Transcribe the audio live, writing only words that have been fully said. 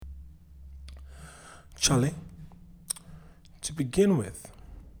Charlie, to begin with,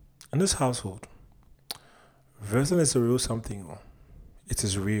 in this household, wrestling is a real something. It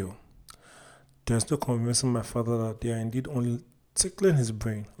is real. There's no convincing my father that they are indeed only tickling his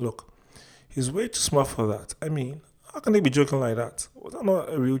brain. Look, he's way too smart for that. I mean, how can they be joking like that? Was that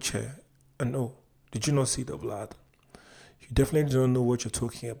not a real chair? And oh, did you not see the blood? You definitely don't know what you're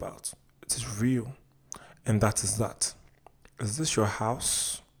talking about. It is real. And that is that. Is this your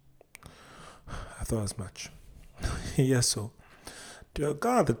house? I thought as much. Yes, so. The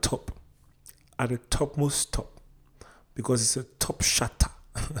guy at the topmost top, because it's a top shatter.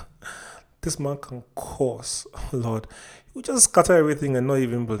 This man can cause, Lord, he will just scatter everything and not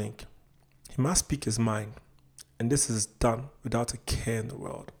even blink. He must speak his mind, and this is done without a care in the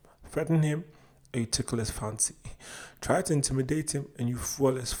world. Threaten him, and you tickle his fancy. Try to intimidate him, and you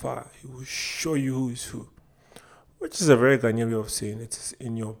fuel his fire. He will show you who is who, which is a very Ghanaian way of saying it is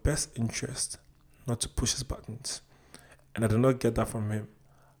in your best interest not to push his buttons. And I do not get that from him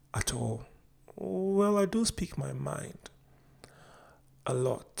at all. Well, I do speak my mind a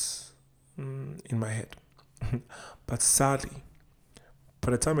lot in my head. But sadly, by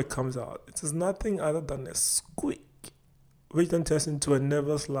the time it comes out, it is nothing other than a squeak, which then turns into a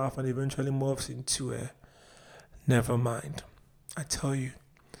nervous laugh and eventually morphs into a never mind. I tell you,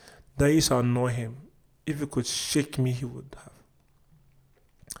 that used to annoy him. If he could shake me, he would have.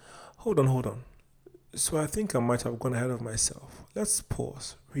 Hold on. So I think I might have gone ahead of myself. Let's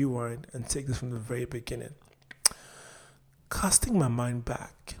pause, rewind, and take this from the very beginning. Casting my mind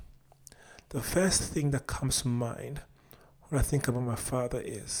back, the first thing that comes to mind when I think about my father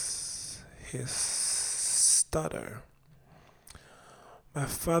is his stutter. My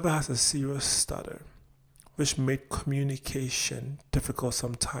father has a serious stutter, which made communication difficult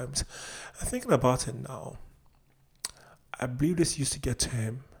sometimes. And thinking about it now, I believe this used to get to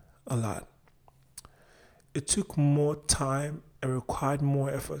him a lot. It took more time and required more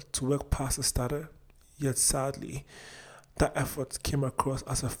effort to work past the stutter, yet sadly, that effort came across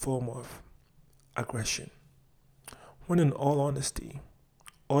as a form of aggression. When in all honesty,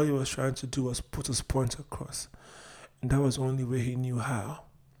 all he was trying to do was put his point across, and that was the only way he knew how.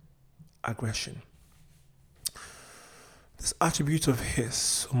 Aggression. This attribute of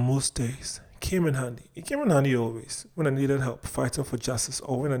his, on most days, came in handy. It came in handy always when I needed help fighting for justice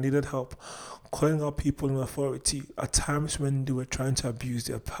or when I needed help calling out people in authority at times when they were trying to abuse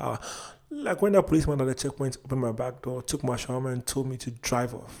their power. Like when that policeman at the checkpoint opened my back door, took my shawarma and told me to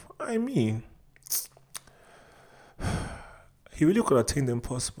drive off. I mean, he really could attain the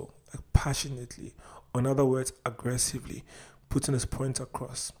impossible, like passionately, or in other words, aggressively, putting his point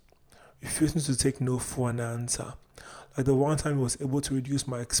across, refusing to take no for an answer. Like the one time he was able to reduce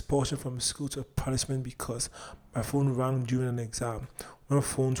my expulsion from school to a punishment because my phone rang during an exam when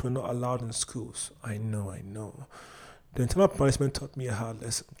phones were not allowed in schools. I know. The internal punishment taught me a hard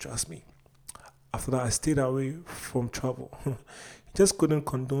lesson, trust me. After that, I stayed away from trouble. He just couldn't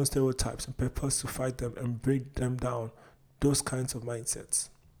condone stereotypes and purpose to fight them and break them down, those kinds of mindsets.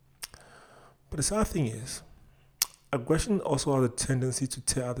 But the sad thing is, aggression also has a tendency to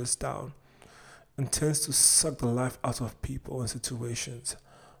tear others down and tends to suck the life out of people and situations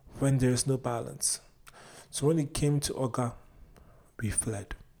when there is no balance. So when it came to Oga, we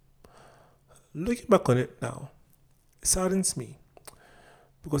fled. Looking back on it now, it saddens me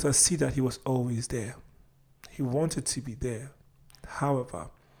because I see that he was always there. He wanted to be there. However,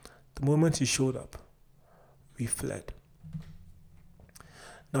 the moment he showed up, we fled.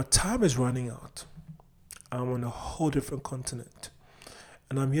 Now time is running out. I'm on a whole different continent.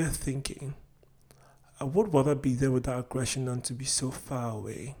 And I'm here thinking, I would rather be there without aggression than to be so far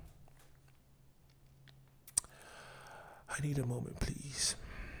away. I need a moment, please.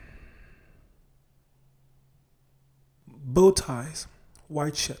 Bow ties,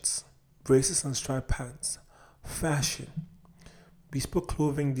 white shirts, braces and striped pants, fashion, bespoke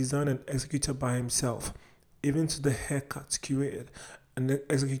clothing designed and executed by himself, even to the haircuts curated and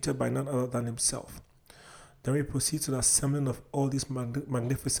executed by none other than himself. Then we proceed to the assembling of all these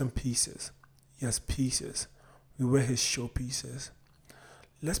magnificent pieces. Yes, pieces. We were his showpieces.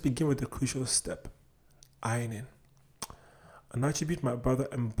 Let's begin with the crucial step, ironing. An attribute my brother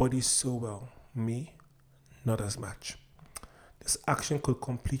embodies so well. Me, not as much. This action could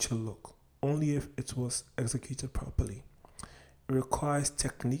complete your look only if it was executed properly. It requires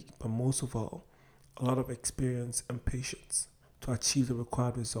technique, but most of all, a lot of experience and patience to achieve the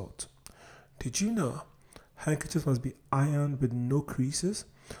required result. Did you know handkerchiefs must be ironed with no creases,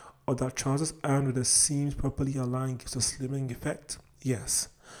 or that trousers ironed with the seams properly aligned gives a slimming effect? Yes,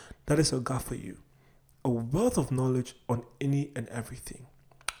 that is a gap for you. A wealth of knowledge on any and everything.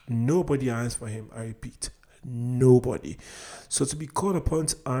 Nobody irons for him, I repeat. Nobody. So to be called upon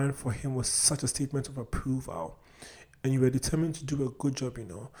to iron for him was such a statement of approval. And you were determined to do a good job,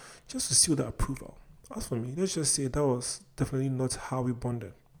 just to seal that approval. As for me, let's just say that was definitely not how we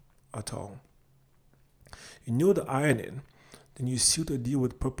bonded at all. You know the ironing, then you seal the deal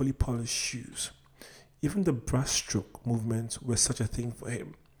with properly polished shoes. Even the brushstroke movements were such a thing for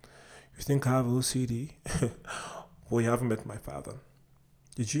him. You think I have OCD? Well, you haven't met my father.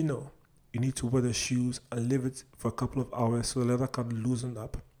 Did you know you need to wear the shoes and leave it for a couple of hours so the leather can loosen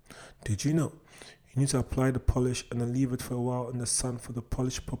up? Did you know you need to apply the polish and then leave it for a while in the sun for the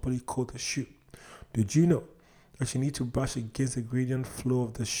polish properly coat the shoe? Did you know that you need to brush against the gradient flow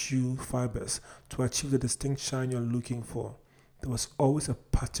of the shoe fibers to achieve the distinct shine you're looking for? There was always a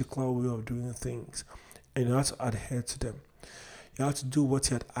particular way of doing things, and you had to adhere to them. You had to do what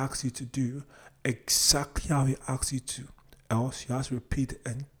he had asked you to do exactly how he asked you to. Else, you have to repeat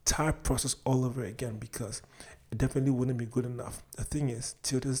the entire process all over again because it definitely wouldn't be good enough. The thing is,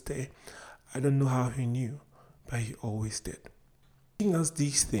 till this day, I don't know how he knew, but he always did. Teaching us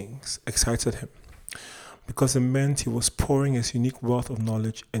these things excited him because it meant he was pouring his unique wealth of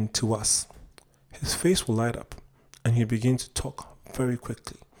knowledge into us. His face will light up and he'll begin to talk very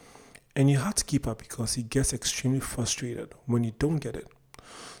quickly. And you have to keep up because he gets extremely frustrated when you don't get it.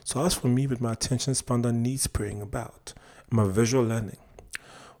 So as for me with my attention span that needs praying about, my visual learning,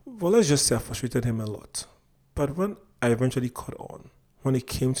 well, let's just say I frustrated him a lot. But when I eventually caught on, when it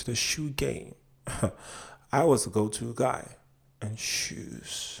came to the shoe game, I was the go-to guy. And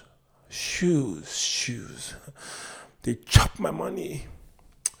shoes. They chop my money.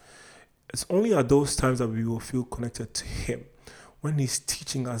 It's only at those times that we will feel connected to him when he's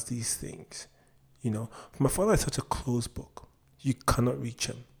teaching us these things. My father is such a closed book. You cannot reach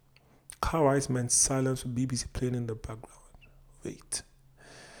him. Car rides meant silence with BBC playing in the background. Wait.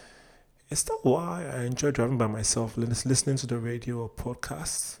 Is that why I enjoy driving by myself, listening to the radio or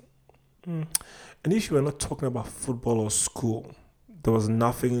podcasts? And if you were not talking about football or school, there was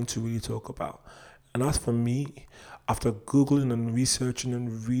nothing to really talk about. And as for me, after Googling and researching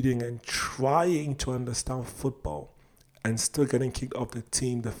and reading and trying to understand football and still getting kicked off the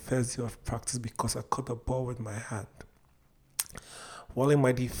team the first day of practice because I caught the ball with my hand. While in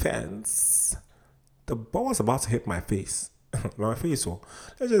my defense, the ball was about to hit my face. So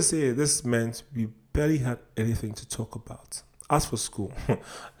let's just say this meant we barely had anything to talk about. As for school,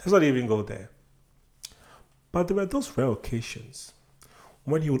 let's not even go there. But there were those rare occasions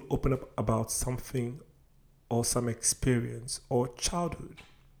when he would open up about something or some experience or childhood.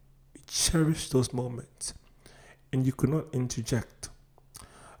 We cherished those moments and you could not interject.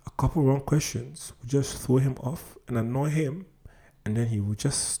 A couple wrong questions would just throw him off and annoy him, and then he would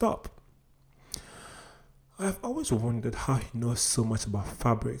just stop. I've always wondered how he knows so much about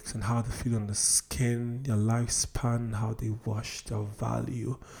fabrics and how they feel on the skin, their lifespan, how they wash, their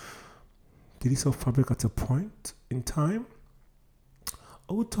value. Did he sell fabric at a point in time?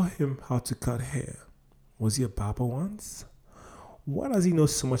 Who taught him how to cut hair? Was he a barber once? Why does he know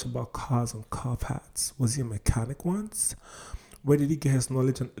so much about cars and car parts? Was he a mechanic once? Where did he get his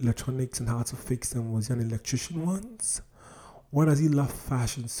knowledge on electronics and how to fix them? Was he an electrician once? Why does he love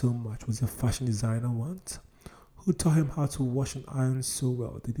fashion so much? Was he a fashion designer once? Who taught him how to wash and iron so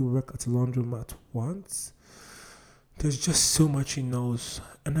well? Did he work at a laundromat once? There's just so much he knows,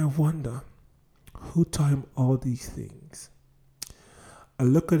 and I wonder, who taught him all these things? I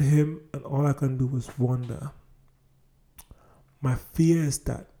look at him and all I can do is wonder. My fear is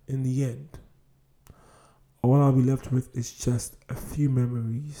that in the end, all I'll be left with is just a few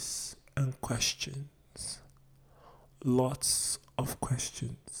memories and questions. Lots of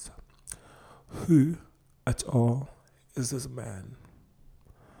questions. Who at all is this man?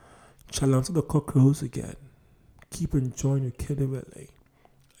 Shall I answer the cockroaches again? Keep enjoying your Kedewele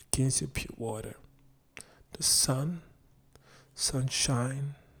against your pure water. The sun,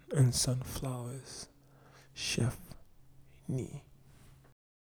 sunshine, and sunflowers. Chef Ni.